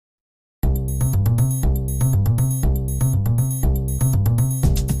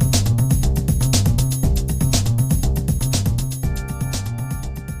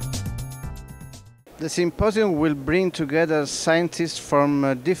symposium will bring together scientists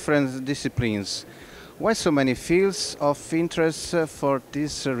from different disciplines. Why so many fields of interest for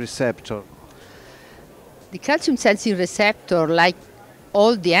this receptor? The calcium sensing receptor, like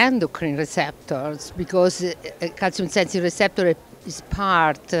all the endocrine receptors, because calcium sensing receptor is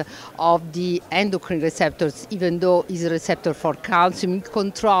part of the endocrine receptors, even though it's a receptor for calcium, it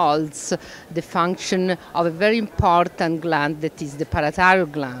controls the function of a very important gland that is the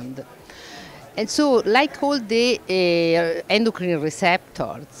parathyroid gland. And so, like all the endocrine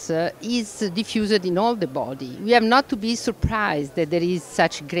receptors, is diffused in all the body. We have not to be surprised that there is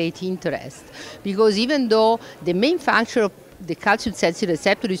such great interest, because even though the main function of the calcium sensing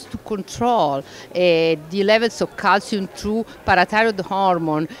receptor is to control the levels of calcium through parathyroid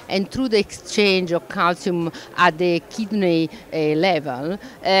hormone and through the exchange of calcium at the kidney level.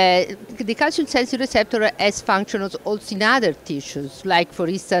 The calcium sensing receptor has functions also in other tissues, like for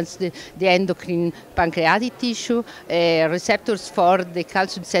instance the endocrine pancreatic tissue. Receptors for the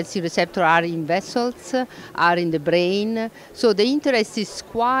calcium sensing receptor are in vessels, are in the brain. So the interest is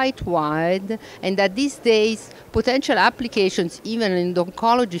quite wide, and at these days potential applications even in the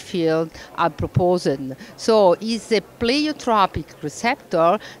oncology field are proposed. So it's a pleiotropic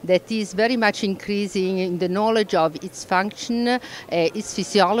receptor that is very much increasing in the knowledge of its function, its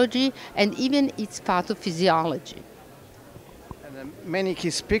physiology, and even its pathophysiology. Many key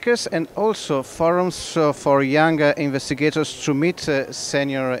speakers and also forums for younger investigators to meet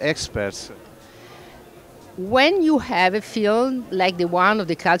senior experts. When you have a field like the one of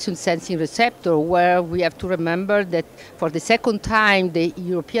the calcium sensing receptor, where we have to remember that for the second time the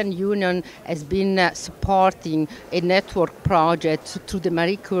European Union has been supporting a network project through the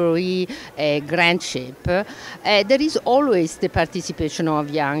Marie Curie grantship, there is always the participation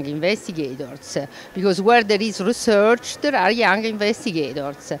of young investigators, because where there is research there are young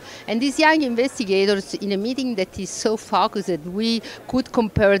investigators. And these young investigators, in a meeting that is so focused, we could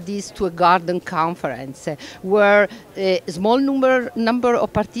compare this to a garden conference, where a small number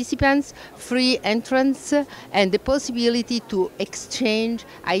of participants, free entrance, and the possibility to exchange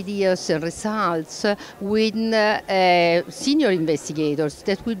ideas and results with senior investigators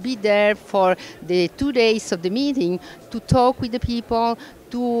that will be there for the 2 days of the meeting to talk with the people,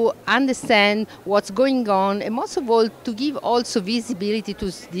 to understand what's going on, and most of all to give also visibility to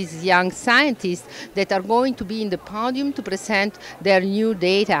these young scientists that are going to be in the podium to present their new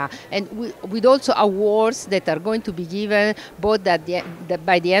data, and with also awards that are going to be given both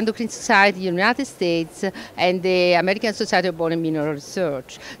by the Endocrine Society in the United States and the American Society of Bone and Mineral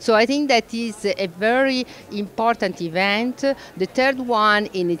Research. So I think that is a very important event, the third one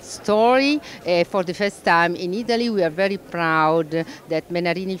in its story. For the first time in Italy, we are very proud that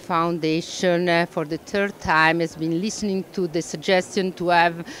Menarini Foundation for the third time has been listening to the suggestion to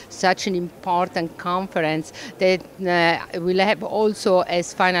have such an important conference that will have also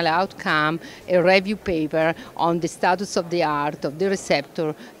as final outcome a review paper on the status of the art of the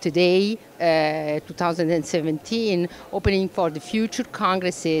receptor today, 2017, opening for the future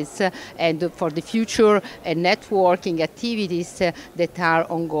congresses and for the future networking activities that are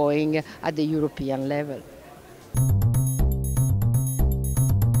ongoing at the European level.